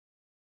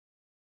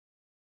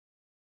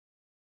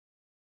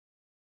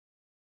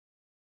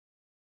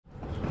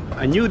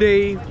A new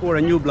day for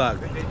a new vlog.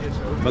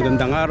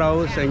 Magandang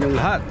araw sa inyong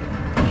lahat.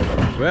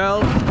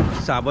 Well,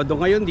 Sabado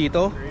ngayon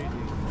dito.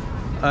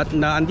 At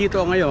naandito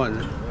ngayon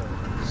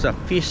sa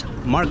fish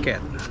market.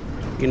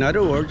 In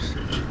other words,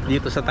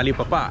 dito sa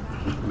Talipapa.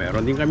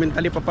 Meron din kami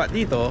talipapa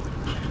dito.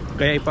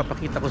 Kaya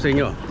ipapakita ko sa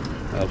inyo.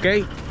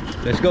 Okay?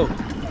 Let's go.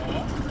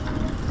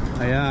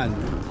 Ayan.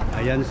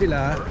 Ayan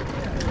sila.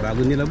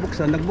 Bago nila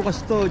buksan. Nagbukas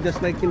to just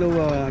like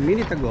a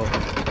minute ago.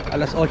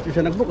 Alas 8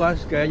 siya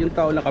nagbukas, kaya yung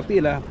tao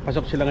nakapila,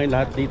 pasok sila ngayon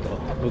lahat dito.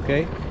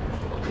 Okay?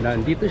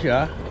 Nandito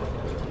siya.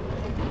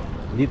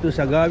 Dito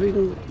sa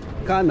gawing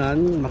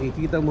kanan,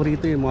 makikita mo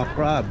rito yung mga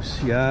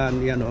crabs.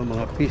 Yan, yan o,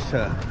 mga fish.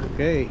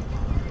 Okay.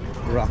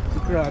 Rocky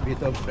crab,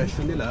 ito ang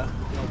presyo nila.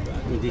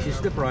 And this is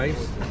the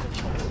price.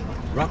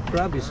 Rock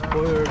crab is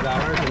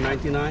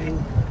 $4.99.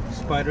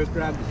 Spider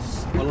crab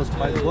is almost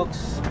 $5.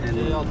 And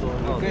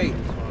okay,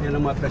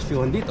 yan ang mga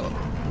presyohan dito.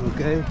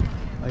 Okay.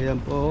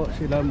 Ayan po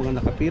sila mga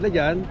nakapila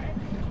dyan.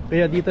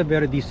 Kaya dito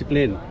very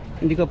disciplined.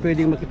 Hindi ka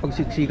pwedeng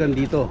makipagsiksikan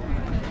dito.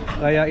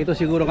 Kaya ito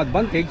siguro ang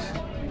advantage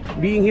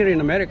being here in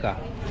America,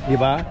 di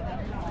ba?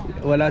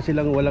 Wala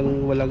silang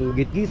walang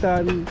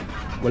gitgitan,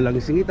 walang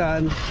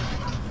singitan.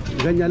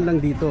 Ganyan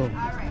lang dito.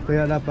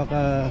 Kaya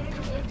napaka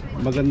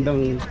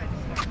magandang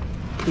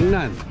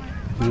tingnan.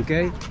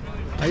 Okay?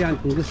 Ayan,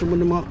 kung gusto mo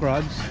ng mga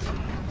crabs,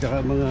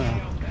 tsaka mga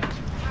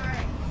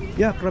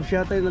crabs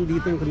yata yun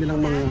nandito yung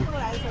kanilang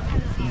mga.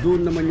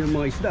 Doon naman yung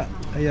mga isda.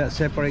 Kaya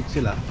separate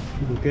sila.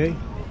 Okay?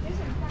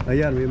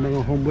 Ayan, may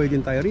mga homeboy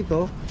din tayo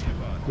rito.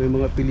 May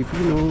mga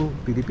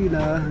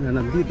Pilipina na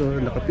nandito,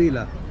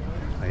 nakapila.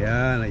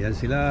 Ayan, ayan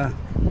sila.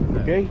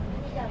 Okay?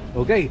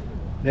 Okay,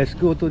 let's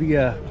go to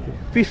the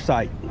fish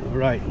side.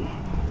 Alright.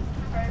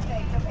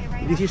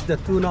 This is the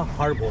Tuna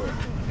Harbor.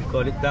 We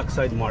call it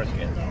Dockside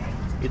Market.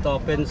 It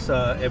opens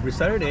every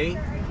Saturday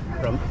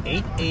from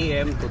 8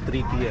 a.m. to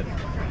 3 p.m.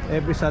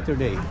 Every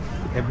Saturday.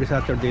 Every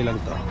Saturday lang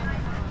to.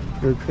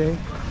 Okay.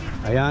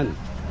 Ayan.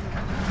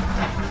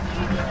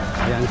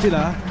 Ayan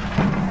sila.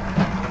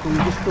 Kung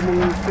gusto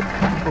mong...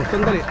 Oh,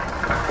 sandali.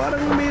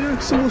 Parang mayroon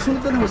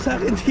sumusunod na sa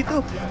akin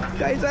dito.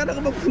 Kahit saan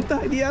ako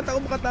magpunta, hindi yata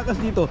ako makatakas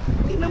dito.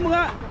 Tingnan mo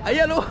nga.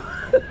 Ayan o.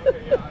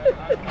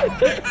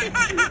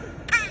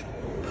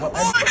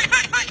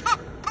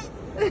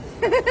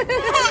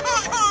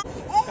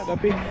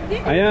 Kapi.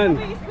 Ayan.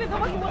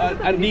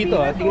 Andito,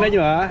 tingnan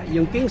nyo ha.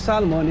 Yung king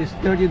salmon is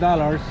 $30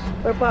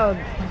 per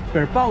pound.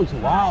 Per pound.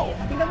 Wow.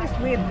 Tingnan mo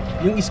squid.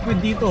 Yung squid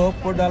dito,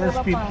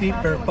 $4.50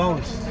 per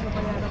pound.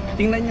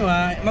 Tingnan nyo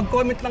ha.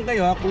 Mag-comment lang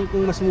kayo ha kung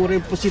mas mura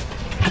yung pusit.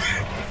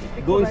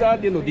 Doon sa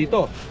atin o,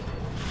 dito.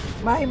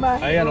 Mahi-mahi.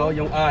 Ayan o,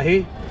 yung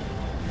ahi.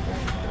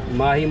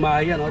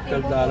 Mahi-mahi yan o,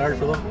 $12.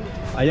 So,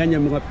 ayan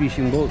yung mga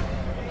fishing boat.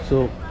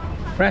 So,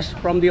 fresh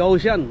from the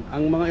ocean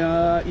ang mga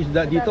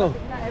isda dito.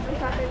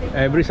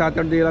 Every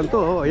Saturday lang to.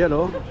 Oh, ayan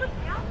o.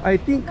 I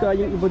think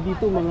yung iba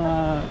dito mga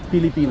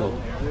Pilipino.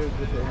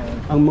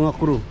 Ang mga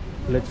crew.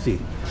 Let's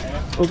see.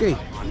 Okay.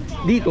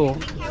 Dito,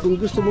 kung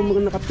gusto mo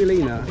mga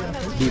nakapilay na,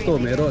 dito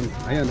meron.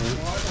 Ayan o.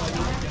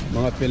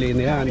 Mga pilay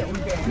na yan.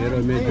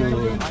 Meron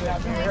medyo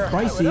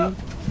pricey.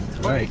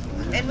 Right.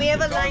 And we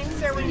have a line,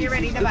 sir, when you're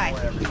ready to buy.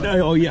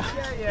 Oh yeah.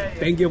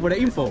 Thank you for the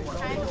info.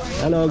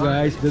 Hello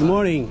guys. Good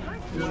morning.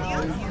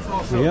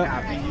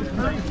 Yeah.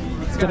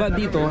 Tsaka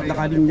dito,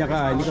 nakalinya ka,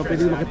 hindi ka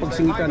pwede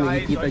makipagsingitan,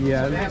 nakikita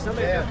niyan.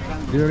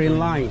 They're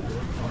in line.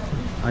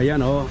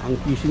 Ayan o, ang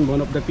fishing, one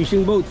of the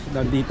fishing boats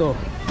nandito.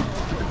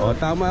 O,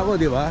 tama ako,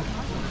 di ba?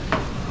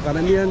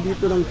 Karamihan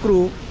dito ng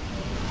crew,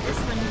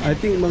 I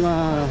think mga,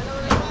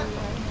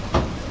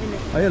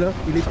 ayan o,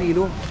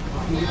 Pilipino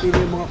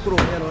yung mga crew,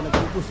 pero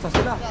nagpupusta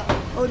sila.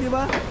 O, di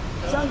ba?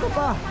 Saan ka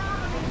pa?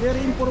 Very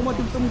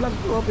informative itong vlog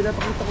ko,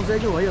 pinapakita ko sa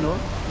inyo. Ayan o,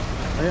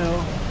 ayan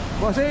o.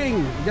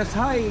 Bossing, just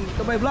hi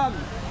to my vlog.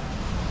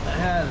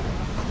 Ayan.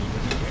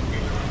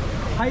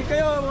 Hi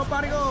kayo mga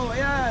pare ko.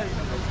 Ayan.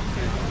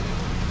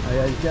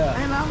 Ayan siya.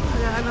 Ayan o,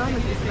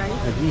 nag-slice.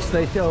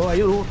 Nag-slice siya.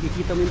 Ayun o,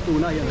 kikita mo yung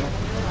tuna. Ayan o.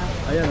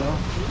 Ayan o.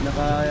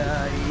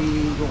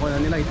 Naka-iiko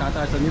na nila,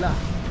 itataasan nila.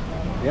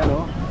 Ayan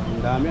o. Ang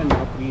dami yan,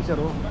 mga freezer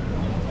o.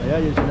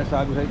 Ayan yung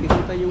sinasabi sa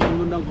kikita yung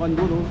ulo ng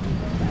kandun o.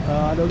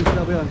 Ano ulit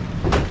sila ba yan?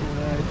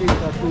 I think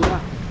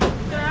tuna.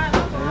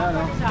 Ayan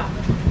o.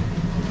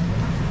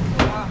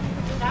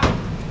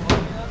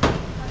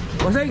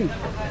 Bossing,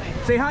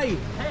 say hi.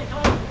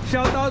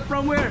 Shout out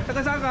from where?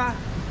 Taga saan ka?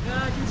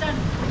 Jensen.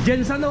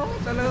 Jensen o.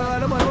 Talaga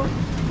ano ba no?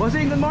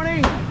 Bossing, good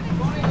morning.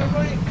 Good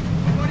morning.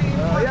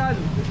 Ayan.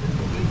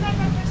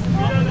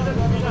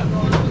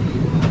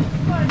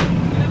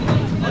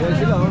 Ayan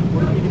sila o.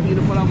 Puro Pilipino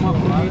pala mga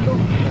crew dito.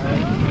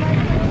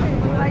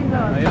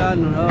 Ayan,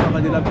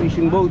 kanilang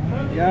fishing boat.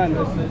 Ayan.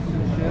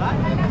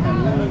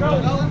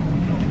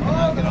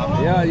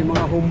 Ayan, yung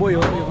mga homeboy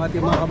o. Yung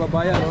ating mga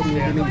kababayan o.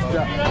 May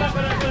binisda.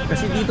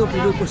 Kasi dito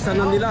pinupusta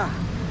na nila.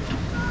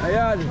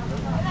 Ayan.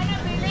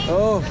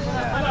 Oh.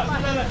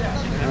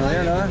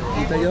 Ayan ha.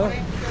 Kita nyo.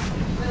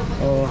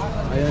 Oh.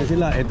 Ayan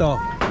sila.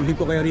 Ito. Hindi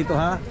ko kayo rito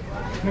ha.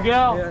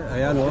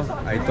 Ayan o.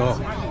 Ito.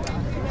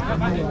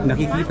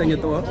 Nakikita nyo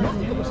to, oh.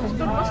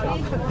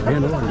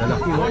 Ayan, oh, ang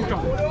lalaki, oh.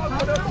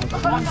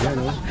 Ayan,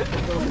 oh.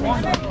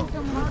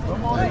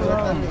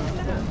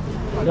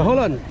 Now,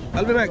 hold on,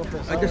 I'll be back.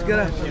 I just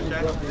gotta...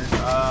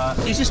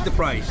 this is the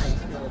price.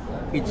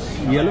 It's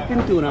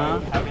yellowfin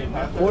tuna,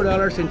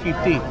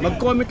 $4.50.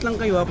 Mag-comment lang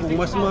kayo ha kung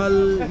mas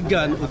mahal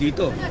dyan o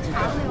dito.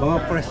 Mga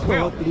presto,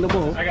 tingnan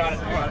mo.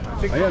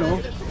 Ayan,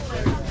 oh.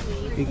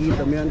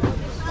 Kikita mo yan.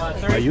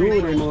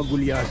 Ayun, yung mga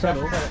gulyasan,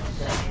 oh.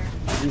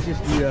 This is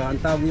the,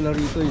 ang tawag nila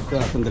rito is,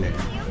 sandali.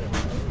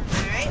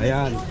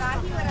 Ayan.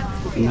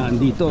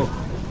 Nandito.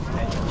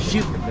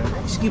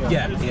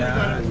 Skipjack.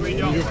 Ayan.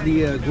 This is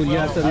the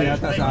gulyasan na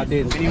yata sa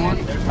atin.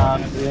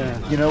 Yeah.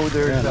 You know,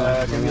 there's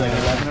gonna be like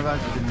 11 of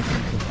us.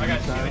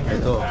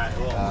 Ito.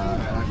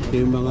 Ito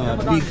yung mga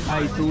big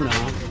eye tuna.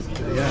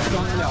 Ayan.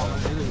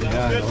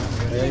 Ayan, oh.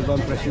 Kaya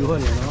ibang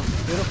presyuhan, you know?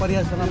 Pero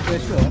parehas lang ang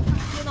presyo, ha?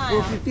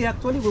 450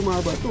 actually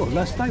bumaba to.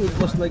 Last time it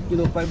was like, you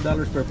know, $5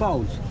 per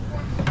pound.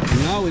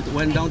 Now it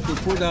went down to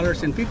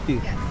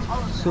 $4.50.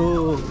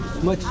 So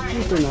much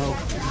cheaper now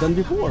than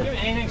before.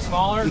 Anything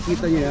smaller?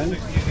 Ikita niyo yan.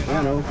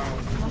 Ayan, oh.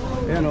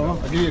 Ayan, oh.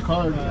 I'll give you a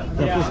card.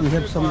 Tapos we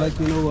have some like,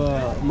 you know,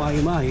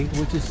 mahi-mahi,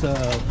 which is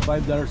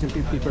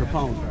 $5.50 per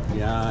pound.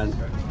 Yan.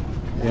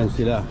 Ayan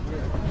sila.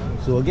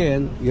 So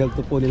again, you have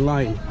to pull in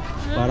line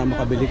para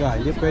makabili ka.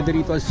 Hindi pwede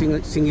rito ang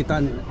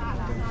singitan.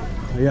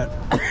 Ayan.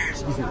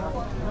 Excuse me.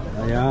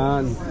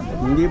 Ayan.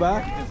 Hindi ba?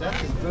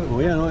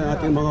 O yan, o, yung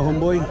ating mga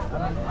homeboy.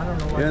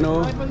 Ayan,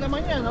 o.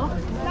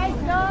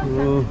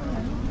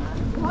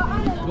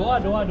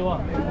 Dua.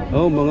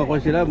 Oh, mga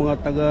kung sila, mga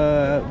taga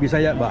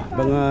Bisaya ba?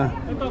 Mga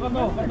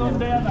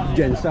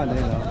Jensan.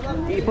 Ayan, o.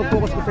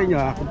 Ipapokus ko sa inyo,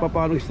 ha, kung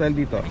paano yung style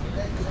dito.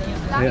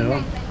 Ayan,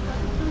 o.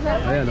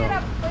 Ayan, o.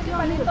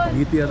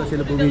 Dito yata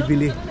sila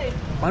bumibili.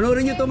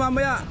 Panoorin nyo ito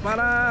mamaya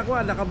para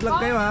naka-vlog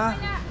kayo, ha.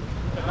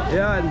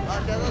 Ayan.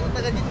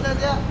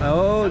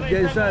 Oh,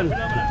 Jensan.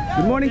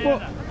 Good morning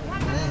po.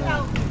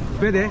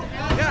 Pwede?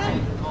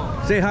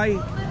 Say hi.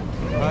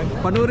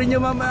 Panoorin nyo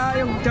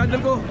mamaya yung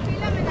channel ko.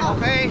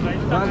 Okay.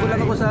 Bago lang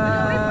ako sa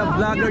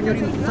vlogger nyo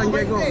rin sa San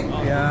Diego.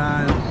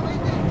 Ayan.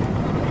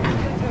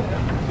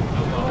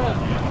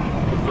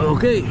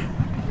 Okay.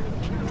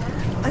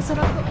 Ay,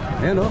 sarap po.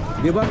 Ayan, o.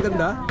 Di ba ang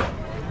ganda?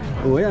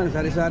 O, ayan.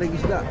 Sari-saring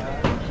isda.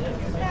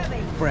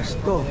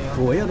 Presto.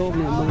 O, ayan, o.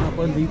 May mga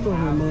pan dito.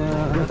 May mga,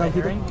 ano tawag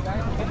dito?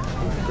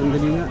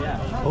 Sandali nga.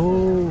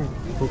 Oh,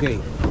 okay.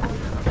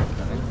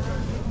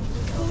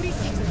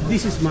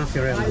 This is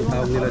mackerel. Ang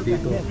tawag nila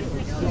dito.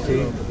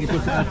 Kasi ito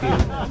sa akin,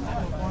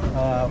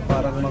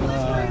 parang mga,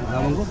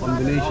 naman ko,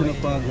 combination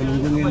of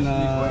galunggungin na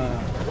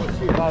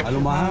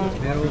alumahan.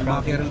 Pero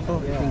mackerel to.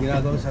 Ito yung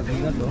ginagawa sa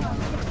gingat, o.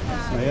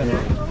 Ayan,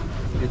 o.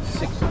 It's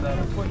 $6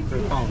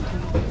 per pound.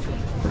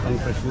 Ang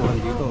presyuhan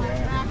dito.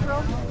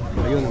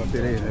 Ayun,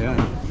 ayan.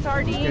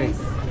 Sardines,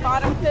 Okay.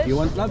 bottom fish. You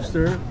want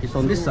lobster? It's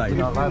on this side.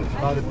 You know, a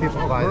lot of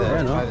people buy the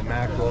Ayan, o.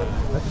 mackerel.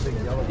 That's a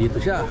big yellow. Dito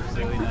siya.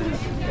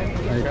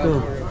 Ito.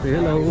 Say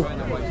hello.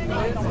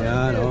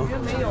 Ayan, o.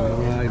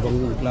 Mga ibang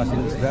klase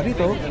ng isda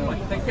rito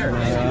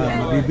na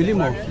mabibili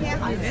mo.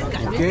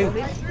 Okay.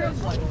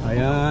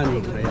 Ayan.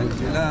 Ayan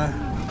sila.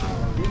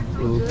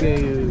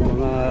 Okay.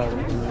 Mga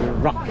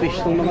rockfish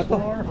ng mga to.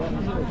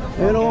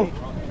 Ayan, o.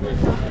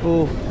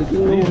 Oh, ito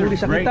yung huli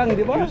sa kitang,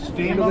 di ba?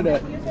 Look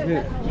at that.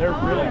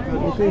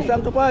 Okay,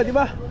 saan ka pa, di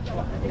ba?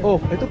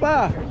 Oh, ito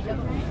pa.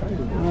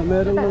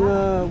 Merong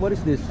mga, what is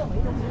this?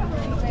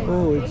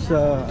 Oh, it's,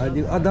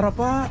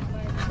 darapa.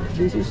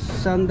 This is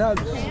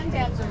sandabs.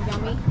 Sandabs are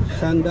yummy.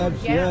 Sandabs,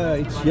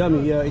 yeah, it's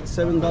yummy. Yeah, it's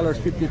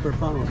 $7.50 per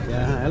pound.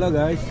 Yeah, hello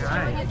guys.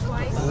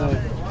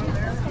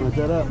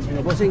 Masarap.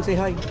 Bossing, say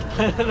hi.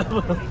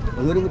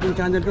 Pag-ulit mo itong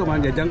channel ko,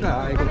 man, dyan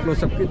ka.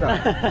 I-close up kita.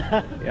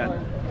 Yan.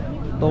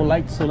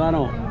 Like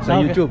Solano sa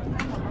YouTube.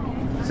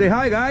 Say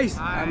hi guys.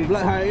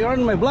 You're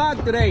on my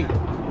vlog today.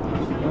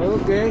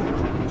 Okay.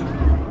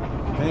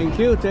 Thank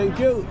you.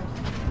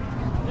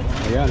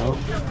 Ayan, oh.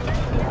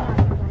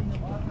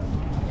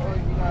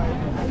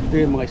 Ito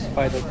yung mga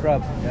spider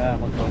crab. Yeah,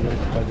 magkano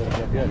yung spider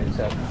crab yan. It's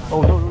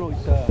oh no,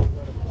 it's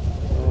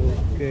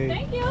okay.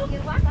 Thank you.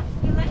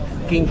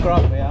 King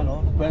crab, ayan,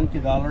 oh. $20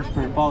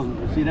 per pound.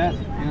 See that?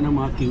 Yan ang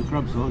mga king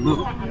crabs, oh.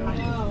 Look.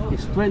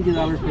 It's $20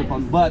 per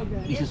pound, but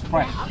this is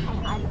fresh.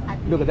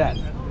 Look at that.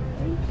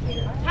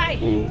 Hi.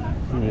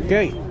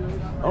 Okay.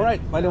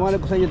 Alright, paliwanag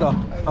ko sa inyo to.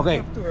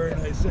 Okay.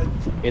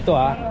 Ito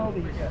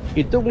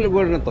itong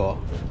lugar na to.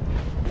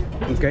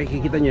 Okay,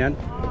 kikita niyo yan.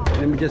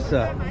 Let me just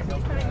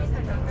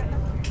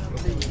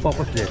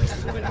focus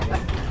this.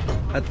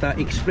 At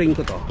explain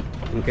ko to.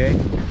 Okay.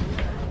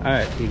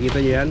 Alright,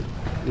 kikita niyo yan.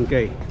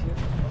 Okay.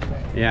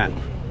 Yan.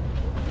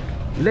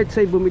 Let's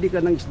say bumili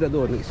ka ng isda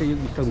doon,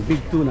 isang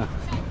big tuna.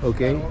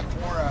 Okay?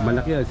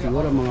 Malaki yan.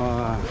 Siguro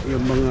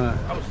yung mga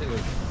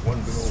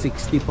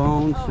 60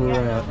 pounds or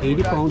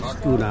 80 pounds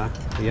tuna.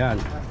 Ayan.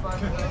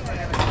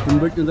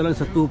 Convert nyo na lang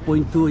sa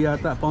 2.2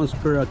 yata pounds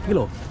per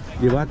kilo.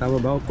 Diba? Tama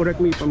ba?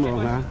 Correct me if I'm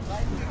wrong, ha?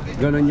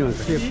 Ganon yun.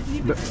 Kasi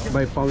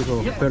by pound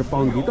o per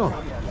pound dito.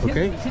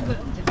 Okay?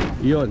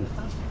 Yun.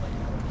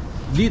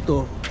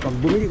 Dito, pag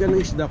bumili ka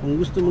ng isda, kung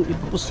gusto mong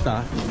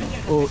ipapusta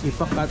o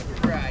ipakat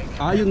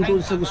ayon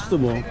doon sa gusto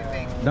mo,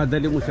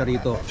 dadali mo siya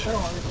rito.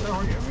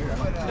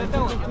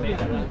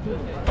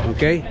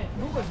 Okay?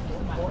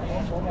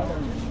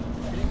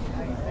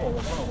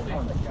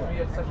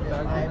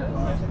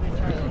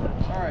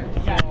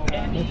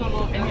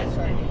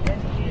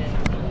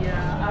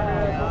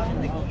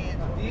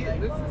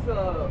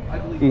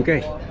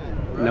 Okay.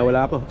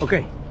 Nawala ako.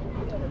 Okay.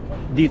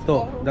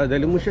 Dito,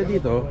 dadali mo siya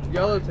dito.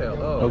 Yellowtail.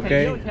 Oh.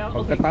 Okay.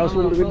 Pagkatapos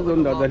mo dito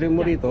doon, dadali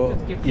mo rito.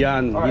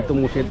 Yan, dito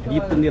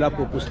nila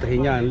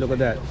pupustahin yan. Look at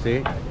that. See?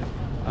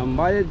 Ang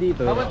bayad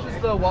dito. How much is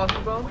the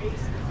washbone?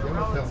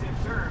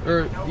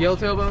 Or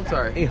yellowtail bone?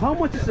 Sorry. How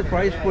much is the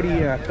price for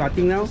the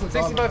cutting now?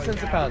 65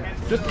 cents a pound.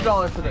 Just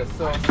 $1 for this.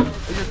 So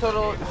is your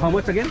total How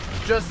much again?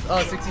 just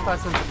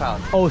 65 cents a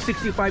pound? Oh,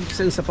 65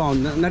 cents a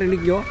pound.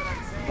 Narinig nyo?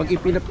 Pag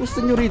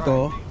ipinapusta nyo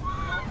rito,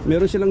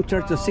 meron silang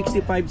charge of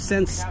 65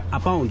 cents a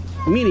pound.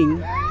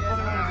 Meaning,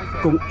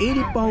 kung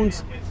 80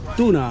 pounds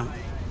tuna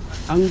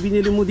ang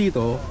binili mo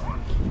dito,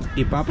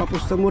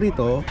 ipapapusta mo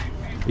rito,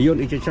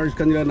 yun, i-charge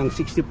ka nila ng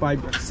 65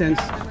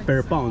 cents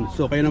per pound.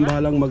 So, kayo nang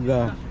bahalang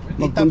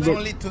It ups mag-convert.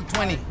 only to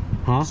 20.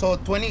 Huh? So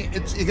 20,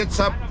 it gets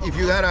up. If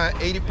you got a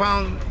 80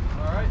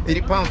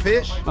 pound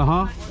fish,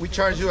 we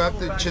charge you up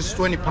to just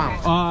 20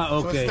 pounds.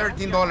 Okay. So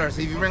it's $13.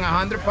 If you bring a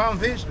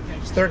 100-pound fish,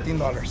 it's $13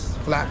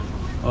 flat.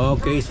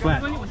 Okay, it's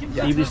flat.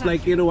 Yeah. If it's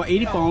like, 80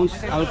 pounds,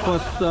 I'll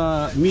cost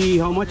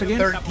me how much again?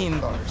 $13.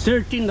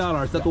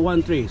 $13. That's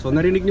 1 tray. So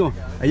narinig nyo,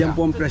 ayan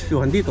po ang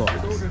presyohan dito.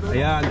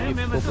 Ayan,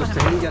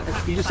 ipupustahin dyan.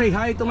 Can you say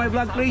hi to my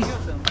vlog, please?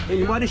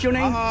 And what is your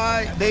name?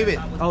 Hi,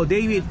 David. Oh,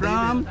 David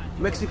from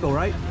Mexico,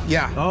 right?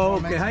 Yeah. Oh,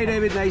 okay. Hi,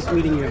 David. Nice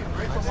meeting you.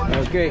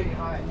 Okay.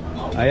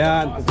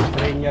 Ayan,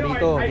 pupustahin niya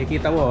rito.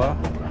 Kikita mo, ha?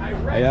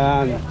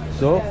 Ayan.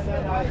 So,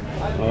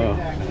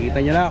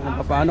 nakita niya na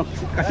kung paano.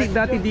 Kasi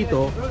dati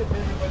dito,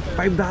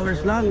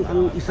 $5 lang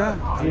ang isa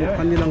ang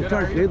kanilang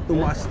charge. Ngayon,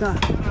 tumaas na.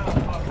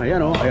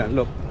 Ayan, oh. Ayan,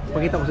 look.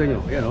 Pakita ko sa inyo.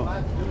 Ayan, oh.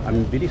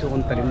 Ang bilis, oh.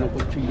 Ang talim ng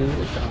kutsilyo.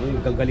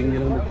 Ang gagaling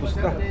nilang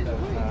magpusta.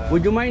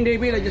 Would you mind,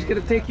 David? I just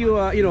gonna take you,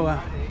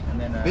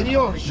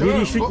 Video, sure.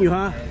 video shoot you,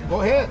 huh?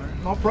 Go ahead,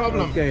 no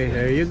problem. Okay,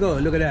 there you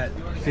go. Look at that.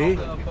 See?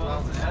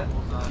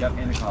 Yep,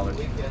 and the collars.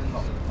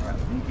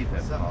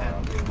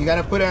 You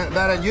gotta put that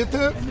on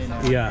YouTube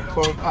Yeah.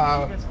 for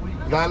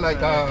that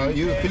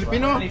you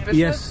Filipino.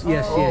 Yes,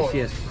 yes, yes,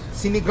 yes.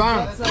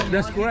 Sinigang.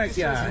 That's correct.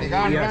 Yeah.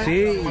 Sinigang, Yeah. right?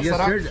 See, you just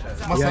Masarap. heard. Yeah,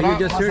 you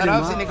Masarap. just heard him. Masarap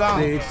Huh? sinigang.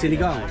 It's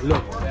sinigang.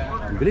 Look,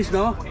 bilis,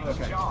 no?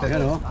 Ayan,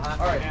 no?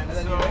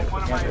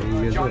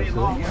 There you go.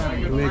 So,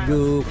 medyo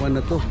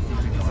kuwan na to.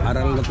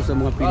 Aral na to sa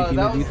mga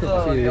Pilipino That was dito the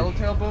kasi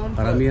yellowtail bone.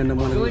 karamihan ng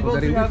mga The only nagpunta bones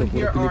rin we have dito puro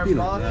here are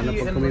Pilipino. Lalo Mahi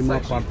pag and may mga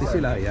Musay party shrimp.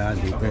 sila, yan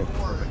dito.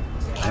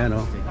 Ayan,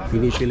 no?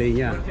 Pinipilay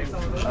niya.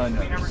 No.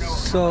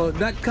 So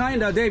that kind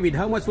of, David,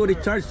 how much would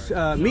it charge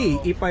me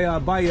if I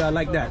buy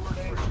like that?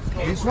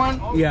 This one,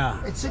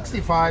 Yeah. it's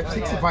 65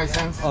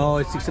 cents.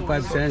 Oh, it's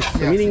 65 cents.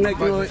 So Yeah, meaning like,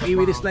 65 if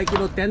it is like,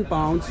 10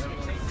 pounds,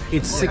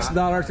 it's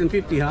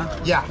 $6.50, huh?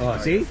 Yeah. Oh,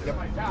 see?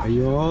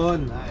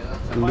 Ayun.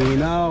 Ang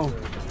linaw.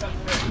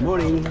 Good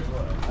morning.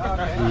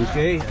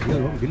 Okay.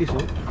 Ayun, oh, bilis,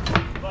 oh.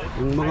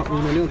 Yung mga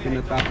ulo nyo,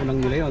 tinatapon lang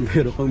nila yun.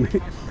 Pero kung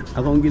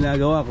akong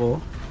ginagawa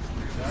ko,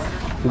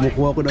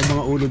 kumukuha ko ng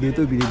mga ulo dito,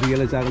 binibigyan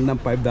lang sa akin ng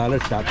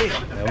 $5 shopee.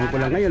 Ewan ko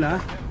lang ngayon, ha?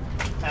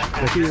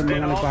 Kasi yung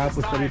mga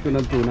nagpapos rito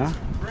ng tuna,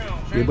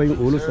 iba yung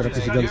ulo, sarap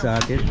isigang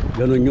sa atin.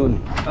 Ganun yun.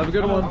 Have a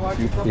good one.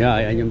 Yeah,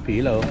 ayan yung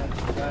pila, oh.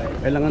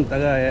 Kailangan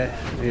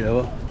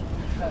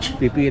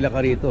pipila ka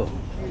rito.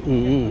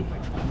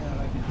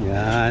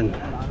 Yan.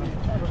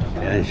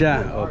 Yan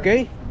siya,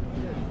 okay?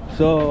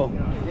 So,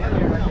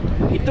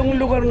 itong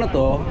lugar na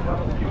to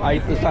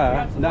ay ito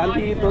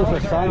nandito sa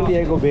San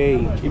Diego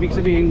Bay.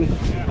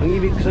 Ang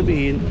ibig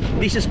sabihin,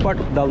 this is part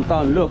of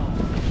downtown. Look.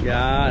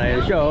 Yan,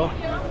 ayan siya, oh.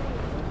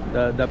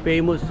 The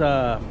famous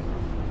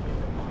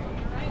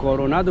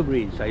Coronado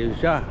Bridge. Ayun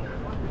siya.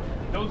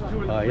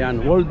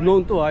 Ayan, world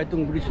known to,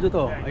 itong bridge na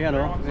to. Ayan,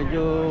 oh,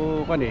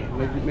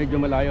 medyo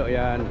malayo.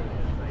 Ayan.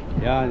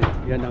 Yan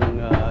ang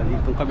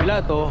ditong kabila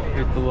to.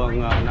 Ito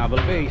ang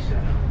naval base.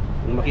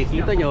 Kung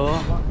makikita nyo,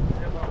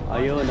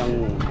 ayun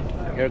ang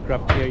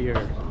aircraft carrier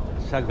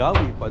sa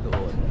Gawi pa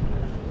doon.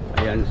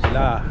 Ayan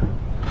sila.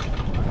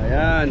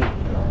 Ayan,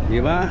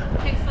 di ba?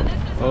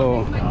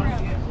 Oh.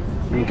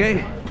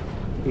 Okay.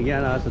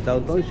 Yan, sa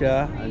downtown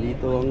siya.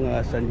 Andito ang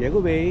San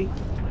Diego Bay.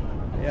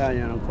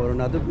 Ayan, yan ang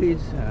Coronado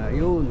Bridge.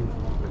 Yun.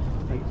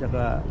 At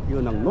saka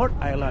yun ang North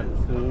Island.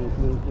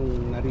 Kung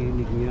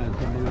narinig niya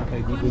sa mga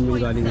kaibigan yung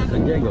galing sa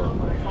San Diego.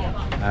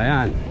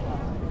 Ayan.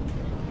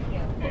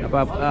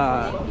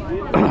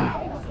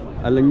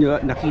 Alam nyo,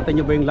 nakita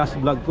nyo ba yung last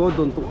vlog ko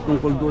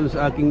tungkol doon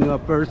sa aking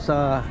first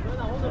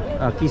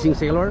kissing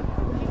sailor?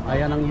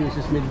 Ayan ang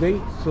USS Midway.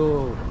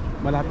 So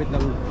malapit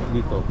lang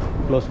dito,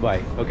 close by.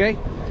 Okay?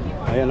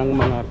 Ayan ang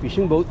mga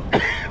fishing boat.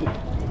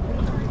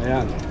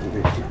 Ayan.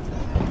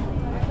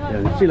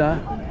 Ayan sila.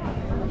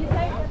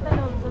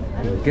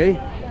 Okay?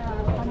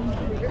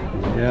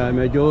 Ayan,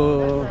 medyo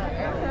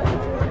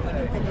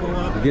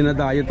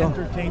dinadayo to.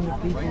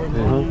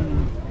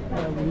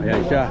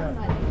 Ayan siya.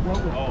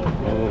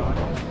 Oh.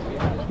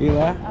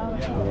 Diba?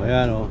 Oh,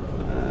 ayan oh.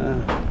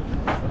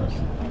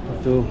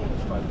 Ito.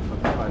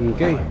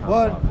 Okay.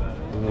 What?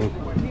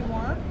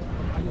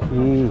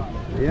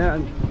 Ayan.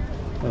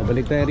 Oh,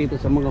 balik tayo rito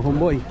sa mga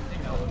homeboy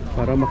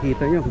para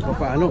makita nyo kung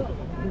paano.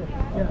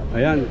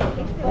 Ayan.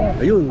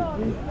 Ayun.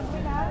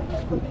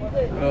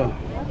 Oh.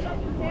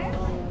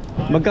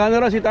 Magkano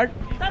raw si Tart?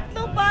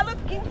 3 balot,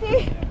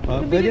 15.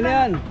 Oh, pwede na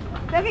yan.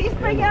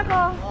 Nag-i-spray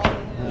ako.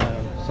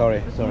 Sorry.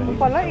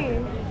 Pala eh.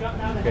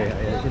 Okay,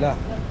 ayan sila.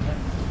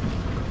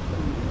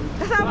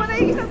 Kasama na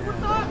yung isang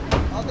puto.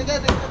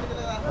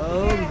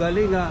 Oh,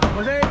 galing ah.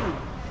 Masing,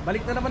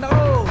 balik na naman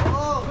ako.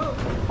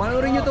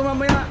 Panoorin nyo ito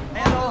mamaya.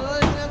 Ayan o.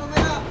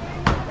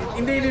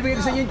 Hindi, ibibigay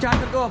ko sa inyo yung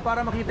channel ko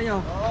para makita nyo.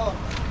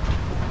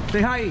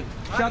 Say hi.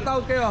 Shout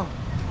out kayo.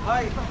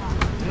 Hi.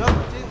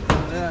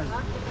 Ayan.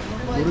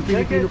 Puro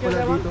Pilipino pala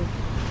dito.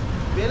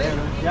 Really?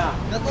 Yeah.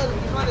 That's all.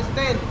 This one is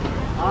 10.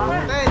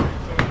 10.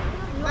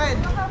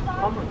 10.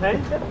 10?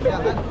 Yeah,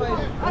 that's fine.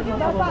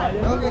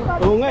 Okay.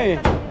 Oo nga eh.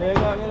 Kaya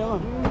nga naman.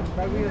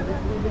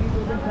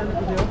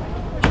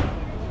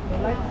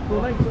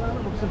 Tunay.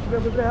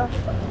 Mag-subscribe ito ha.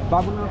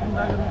 Bago na akong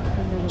gagawin.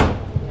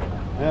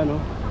 Ayan o.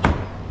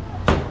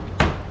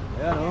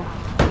 Ayan o.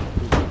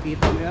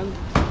 Kita mo yan.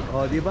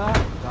 O diba?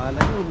 Kala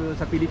nyo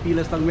sa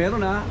Pilipinas lang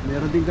meron ha.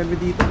 Meron din kami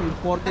dito.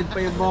 Imported pa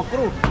yung mga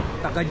crew.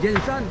 Taga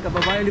Jensan,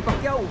 kababayan ni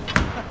Pacquiao.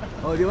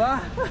 O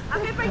diba?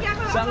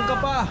 Saan ka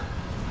pa?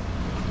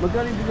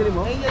 Magkano yung binili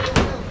mo?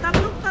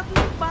 Tatlong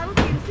balot,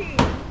 15.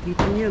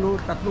 Kita niya no,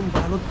 3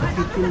 balot,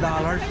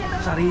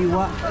 $15.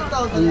 Sariwa.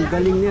 Ang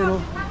galing niya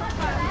no.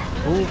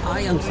 Oh,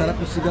 ay, ang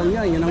sarap yung sigang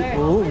niya. Yan ang,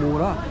 oh,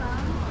 mura.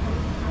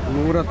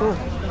 Mura to.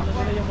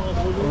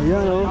 Oh,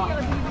 yan oh.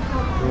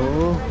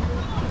 Oh.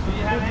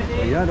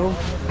 Ayan oh.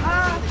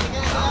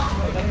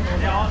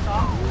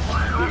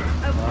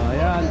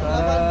 Ayan,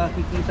 para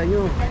kikita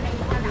nyo.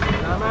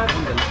 Salamat.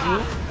 Ang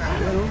galing.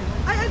 Ayan oh.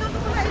 Ay, ano ito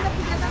pala?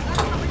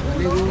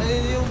 Galing oh.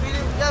 Yung bili.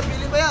 Yeah,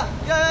 bili ba ya?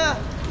 Yeah.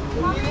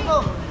 Yung bili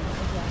mo.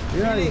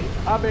 Ayan.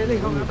 Bili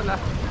ko nga pala.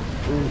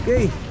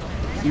 Okay.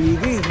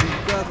 Sige.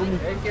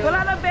 Wala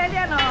nang belly,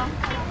 ano?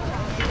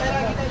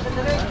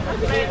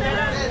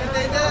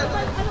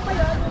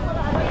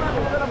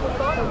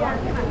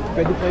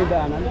 Pwede pa yung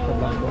daanan sa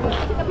blanco.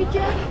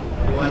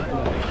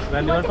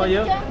 Anyone for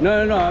you?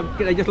 No.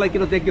 I just like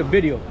you to take your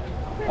video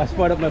as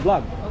part of my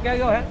vlog. Okay,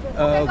 go ahead.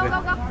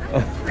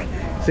 Okay.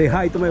 Say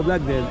hi to my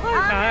vlog then.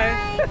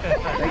 Hi.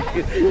 Thank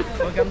you.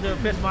 Welcome to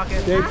Fish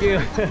Market. Thank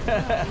you.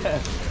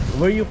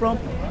 Where are you from?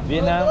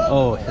 Vietnam.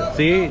 Oh,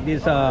 see,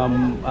 this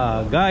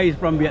guy is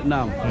from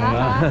Vietnam.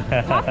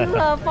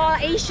 Popular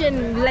for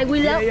Asian, like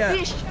we love Yeah.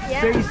 fish.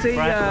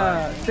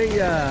 Yeah. Say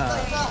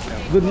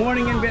good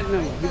morning in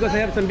Vietnam because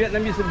I have some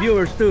Vietnamese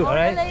viewers too. Oh,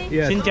 really?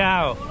 Yes. Xin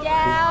chào.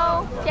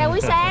 Chào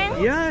buổi sáng.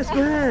 Yes,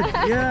 go ahead.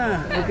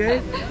 Yeah, okay.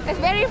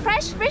 It's very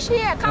fresh fish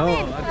here. Come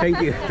in.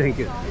 Thank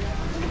you.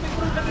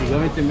 We're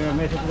going to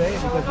Miramesh today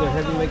because we're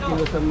having like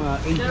some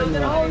Asian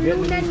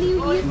Lunar New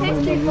Year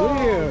festival.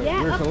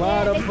 Yeah, There's a up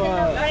lot there. of.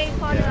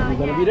 You You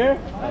gonna be there?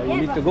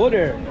 You need to go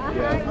there.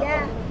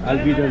 Yeah.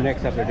 I'll be there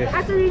next after this.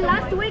 Actually,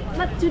 last week,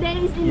 but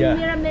today is in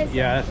Miramesh.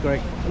 Yeah, that's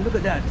correct. And look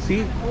at that.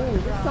 See? Oh,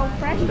 it's so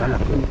fresh. Ang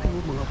lalaki nito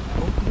mga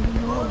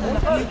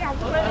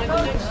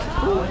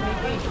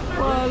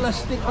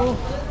plastic oh.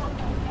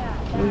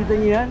 Nakita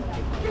niyo yan?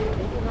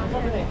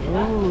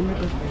 Oh,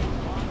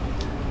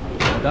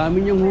 dami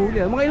niyang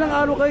huli. Mga ilang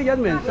araw kayo yan,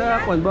 men?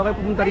 Sa kwan, baka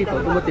kayo pumunta rito,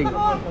 dumating.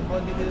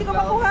 Hindi ko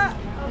makuha.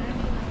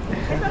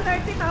 Ito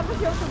 30 tapos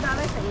yung $2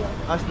 sa iyo.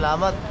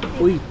 Salamat.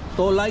 Uy,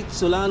 Tolite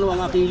Solano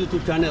ang aking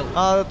YouTube channel.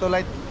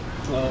 Tolite.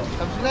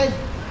 Subscribe.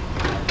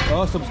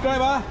 Oh,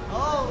 subscribe ha.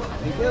 Oh.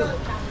 Thank you.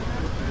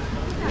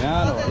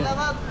 Yan oh.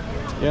 Salamat.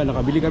 Yan,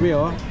 nakabili kami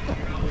oh.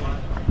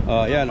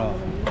 Yan oh.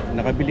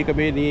 Nakabili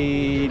kami ni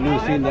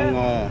Lucy ng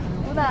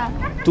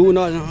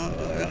tuna.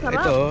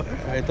 Ito,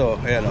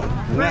 ayan oh.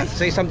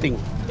 Say something.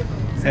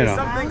 Say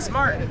something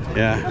smart.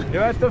 Yeah.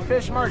 You're at the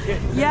fish market.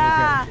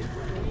 Yeah.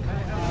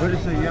 What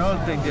is the yellow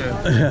thing there?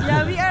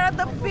 Yeah, we are at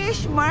the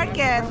fish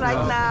market right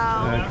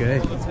now.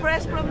 Okay. It's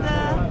fresh from the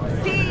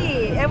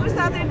sea. Every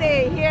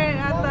Saturday here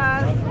at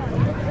the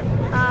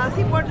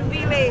Seaport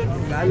Village.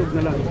 Tagalog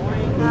na lang.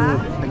 Ha?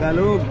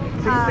 Tagalog.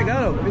 Sige,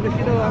 Tagalog. Because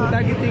you know, I'm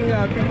targeting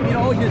Filipino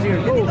audience here.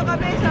 Go. Dito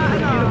kami sa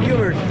Filipino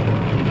viewers.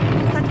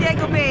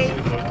 Santiago Bay.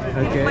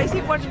 Okay. By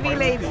Seaport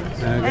Village.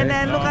 Okay. And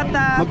then look at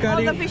all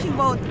the fishing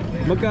boat.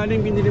 Magkano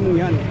yung binili mo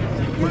yan?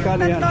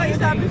 Magkano yan? Tatlo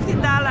is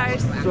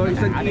 $15. So,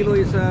 isang kilo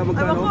is Ano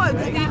magkano? po,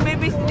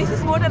 maybe this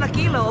is more than a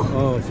kilo.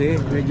 Oh, see?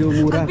 Medyo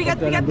mura. Ang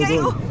bigat-bigat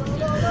kayo.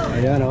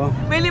 Ayan, oh.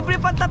 May libre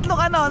pa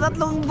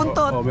tatlong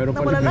buntot. Oh, meron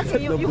pa Na libre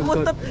malalaki. tatlong Yung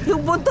buntot.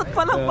 yung buntot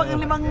pa lang pang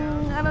limang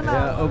ano na.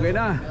 Yeah, okay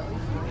na.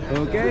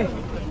 Okay.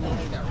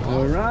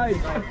 Alright.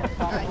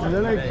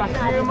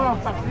 Paksiyo mo.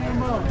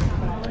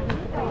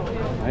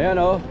 Ayan,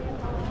 oh.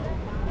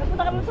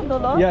 Punta ka sa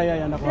dulo?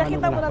 Yeah. Nakuha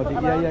Nakita mo na ito.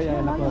 Yeah.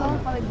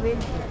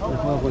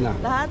 Nakuha ko na.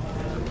 Lahat?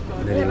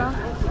 Dali na.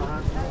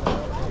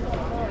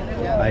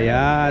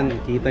 Ayan,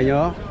 kita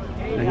nyo?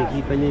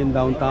 Nakikita niyo yung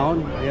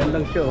downtown. Ayan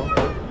lang siya, oh.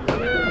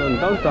 Ito ang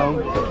downtown.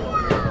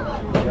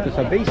 Dito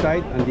sa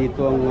Bayside,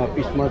 andito ang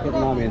fish market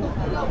namin.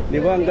 Di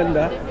ba ang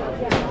ganda?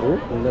 Oh,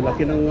 ang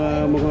lalaki ng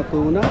mga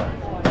tuna.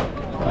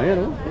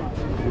 Ayan, oh.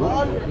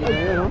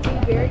 Ayan, oh.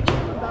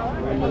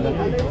 Ayan,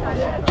 lalaki.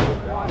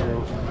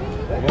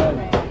 Ayan.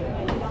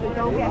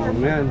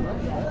 Ayan.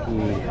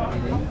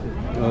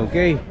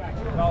 Okay.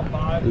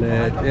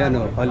 Ayan,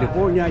 oh.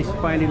 California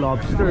Spiny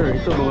Lobster.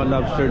 Ito mga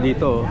lobster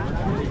dito.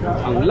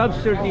 Ang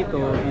lobster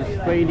dito is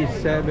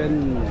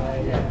 27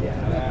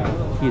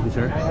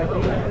 sir.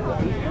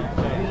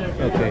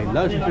 Okay,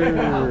 lobster.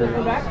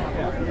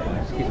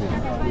 Excuse me.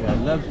 Yeah,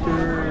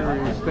 lobster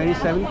is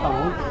 27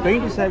 pounds,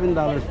 $27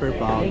 per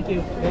pound. Thank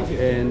you.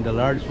 And the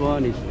large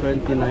one is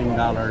 $29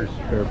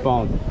 per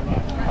pound.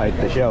 Ay,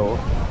 ito siya, oh.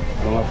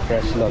 Mga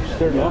fresh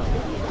lobster, no?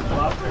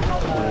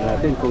 Tignan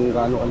natin kung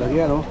gaano kalaki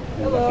yan, oh.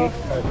 Malaki.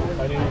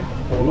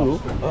 Ano, no?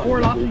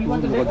 Four lobster, you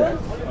want the big one?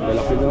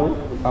 Lalaki, no?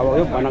 Tawag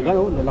yun, panagan,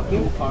 oh. Lalaki.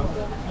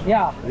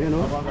 Yeah. Ayan,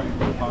 oh.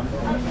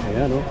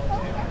 Ayan, oh.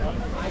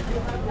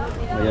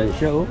 Ayan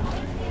siya, oh.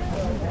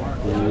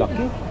 Ang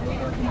laki.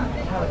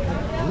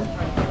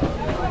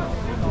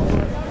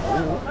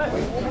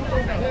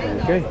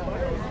 Okay.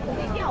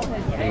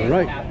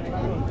 Alright.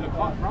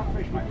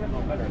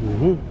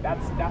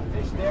 That's that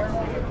fish there.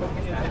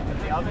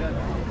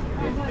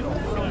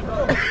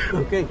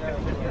 Okay.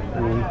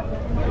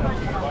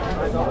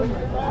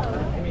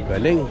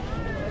 Galing.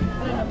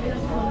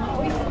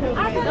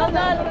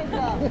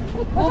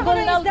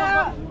 Google na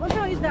What's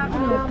the isda?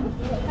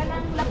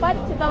 kanang lapat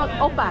si tawag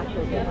opa.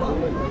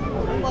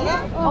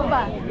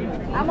 Opa.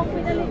 Amok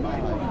pinali.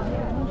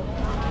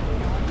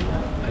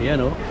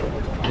 Ayan, oh.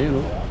 Ayan,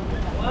 oh.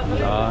 Ang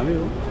dami,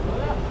 oh.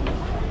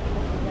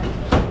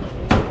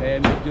 Eh,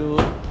 medyo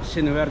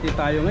sinuwerte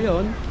tayo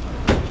ngayon.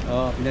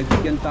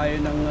 Pinagbigyan tayo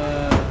ng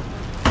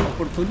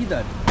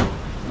oportunidad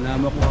na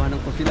makuhanan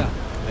ko sila.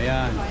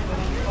 Ayan.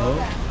 Oh.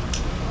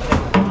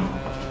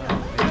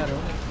 Ayan,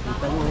 oh.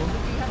 Kita mo, oh.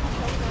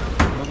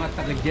 Mga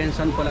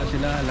taga-Jensen pala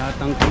sila. Lahat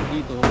ng crew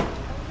dito.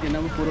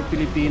 Tingnan mo, puro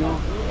Pilipino.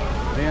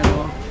 Ayan,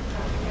 oh.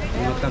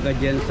 Mga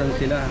taga-Jensen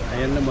sila.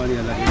 Ayan naman,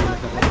 nilagay nila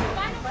sa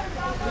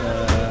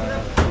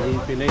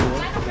Pilay, oh.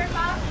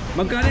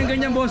 Magkano yung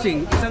ganyan,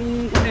 bossing? Isang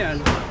ano yan?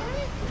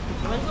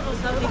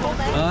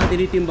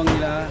 Tinitimbang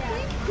nila.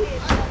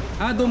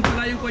 Doon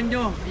pala yung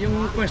konyo.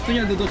 Yung pwesto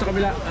niya doon sa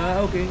kabila.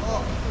 Okay.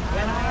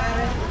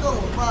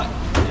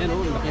 Ayan,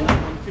 oh, laki na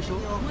ng fish,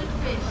 oh.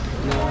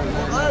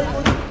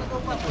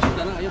 Tapos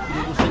ito na, ayun,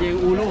 pinubusan niya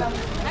yung ulo.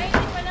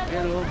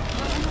 Ayan, oh.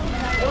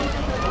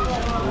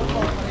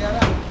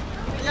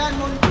 Ayan,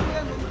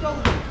 monchong.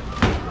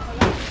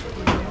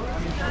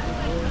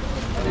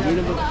 Hindi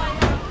na ba?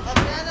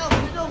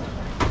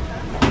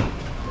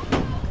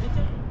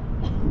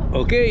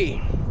 Okay.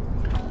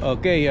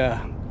 Okay,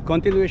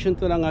 continuation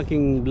to ng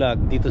aking vlog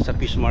dito sa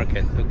fish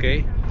market,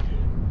 okay?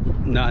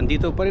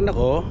 Andito pa rin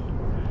ako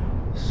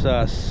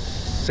sa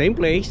same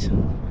place,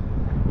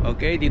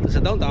 okay? Dito sa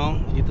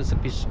downtown, dito sa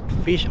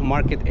fish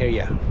market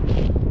area.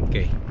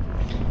 Okay.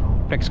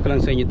 Flex ko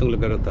lang sa inyo itong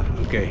lugar ito.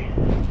 Okay.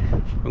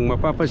 Kung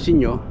mapapansin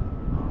nyo,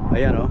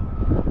 ayan, oh.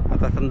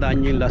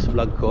 Matatandaan nyo yung last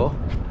vlog ko.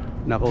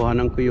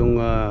 Nakuhanan ko yung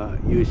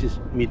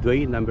USS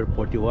Midway number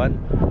 41.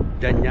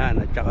 Dyan yan.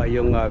 At saka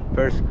yung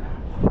first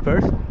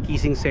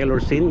kissing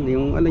sailor scene,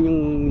 yung ano,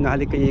 yung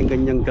nahalikan niya yung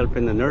ganyang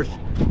girlfriend na nurse.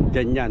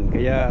 Dyan yan.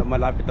 Kaya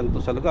malapit lang to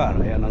sa lugar.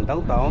 Ayan ang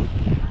downtown.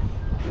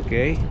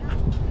 Okay.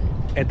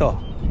 Ito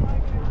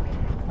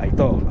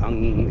ang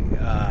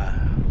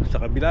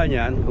sa kabila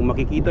niyan, kung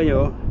makikita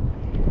nyo,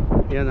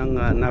 yan ang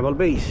naval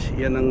base.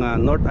 Yan ang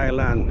North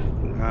Island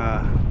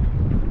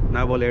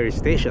Naval Air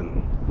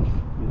Station.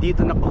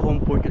 Dito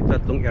naka-home port yung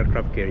tatlong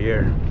aircraft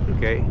carrier.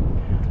 Okay.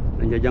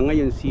 Nandiyan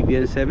ngayon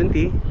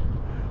CBN-70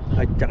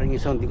 at saka yung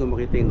isa hindi ko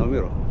makita yung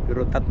numero,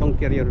 pero tatlong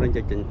carrier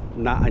nandiyan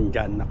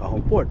naandyan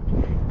naka-home port.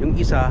 Yung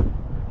isa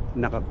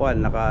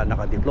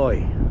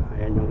naka-deploy.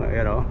 Ayan yung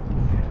aero.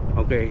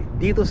 Okay,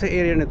 dito sa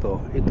area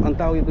nito, ang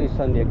tawag ito is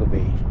San Diego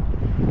Bay.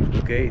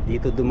 Okay,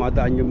 dito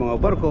dumadaan yung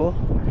mga barko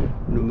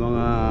ng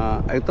mga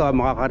ito,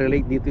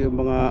 makaka-relate dito yung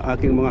mga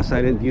aking mga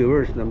silent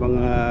viewers na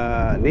mga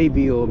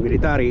Navy o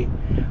military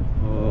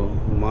o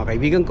mga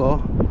kaibigan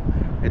ko.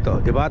 Ito,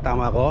 di ba,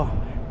 tama ko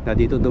na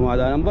dito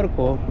dumadaan ang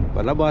barko,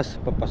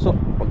 palabas, papasok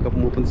pagka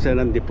pumupunta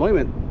sila ng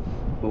deployment,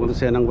 pupunta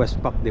sila ng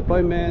Westpac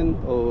deployment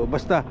o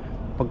basta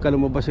pagka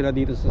lumabas sila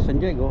dito sa San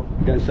Diego,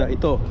 dyan sa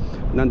ito,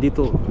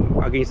 nandito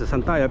against sa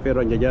Santaya,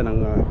 pero nandiyan dyan ang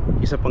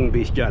isa pang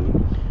base dyan.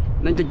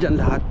 Nandiyan dyan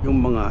lahat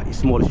yung mga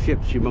small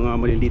ships, yung mga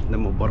maliliit na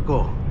mga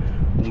barko.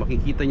 Kung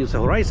makikita nyo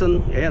sa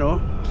horizon, ayan o,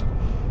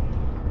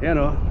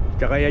 ayan o,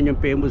 tsaka yan yung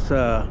famous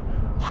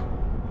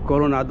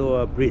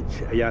Coronado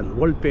Bridge. Ayan,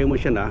 world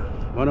famous siya na,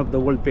 one of the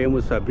world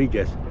famous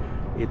bridges.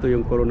 Ito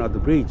yung Coronado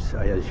Bridge.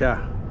 Ayan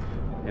siya.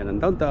 Ayan ang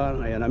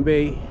downtown, ayan ang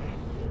bay.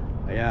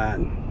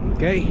 Ayan,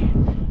 okay.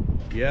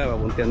 Yeah,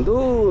 papuntihan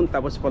doon,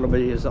 tapos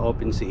palabas siya sa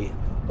open sea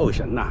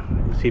ocean na,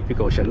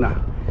 Pacific Ocean na.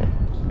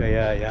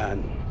 Kaya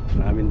yan,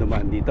 maraming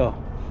dumaan dito.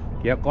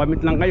 Kaya comment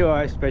lang kayo,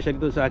 especially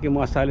dun sa aking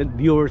mga silent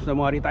viewers na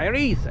mga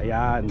retirees.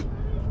 Ayan,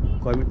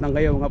 comment lang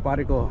kayo mga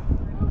pare ko.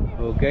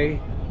 Okay,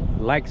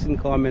 likes and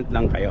comment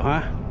lang kayo,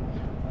 ha.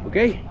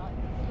 Okay,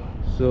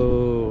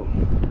 so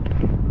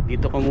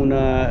dito ko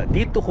muna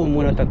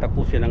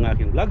tatapusin ang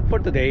aking vlog for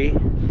today.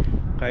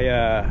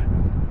 Kaya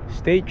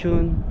stay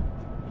tuned,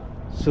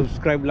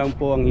 subscribe lang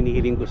po ang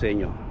hinihiling ko sa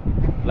inyo,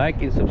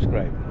 like and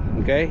subscribe.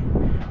 Okay,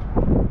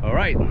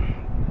 alright.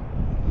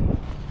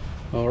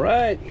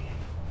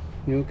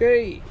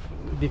 Okay,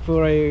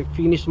 before I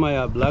finish my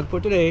vlog for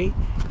today,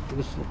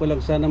 gusto ko lang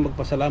sana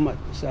magpasalamat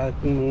sa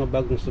aking mga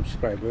bagong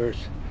subscribers,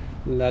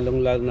 lalong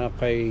lalo na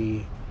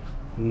kay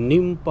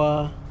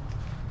Nimpa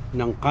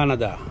ng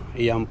Canada.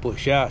 Iyan po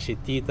siya, si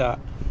Tita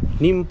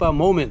Nimpa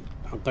Moment,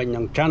 ang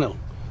kanyang channel.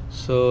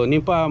 So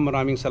Nimpa,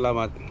 maraming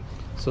salamat.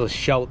 So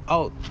shout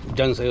out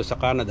dyan sa iyo sa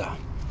Canada.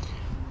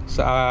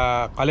 Sa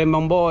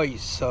Kalembang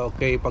Boys,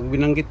 okay, pag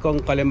binanggit ko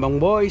ang Kalembang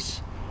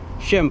Boys,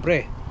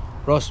 syempre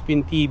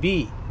Rospin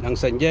TV ng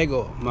San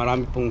Diego,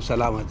 marami pong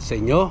salamat sa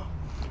inyo.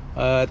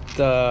 At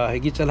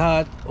higit sa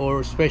lahat,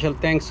 or special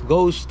thanks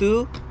goes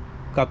to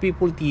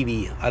Ka-People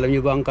TV. Alam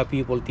niyo ba ang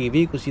Ka-People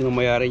TV kung sino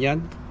mayari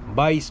niyan?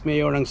 Vice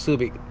Mayor ng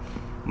Subic.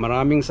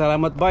 Maraming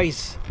salamat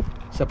Vice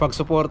sa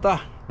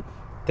pagsuporta.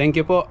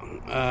 Thank you po.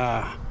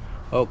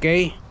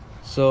 Okay,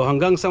 so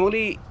hanggang sa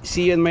muli,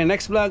 see you in my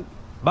next vlog.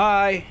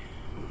 Bye.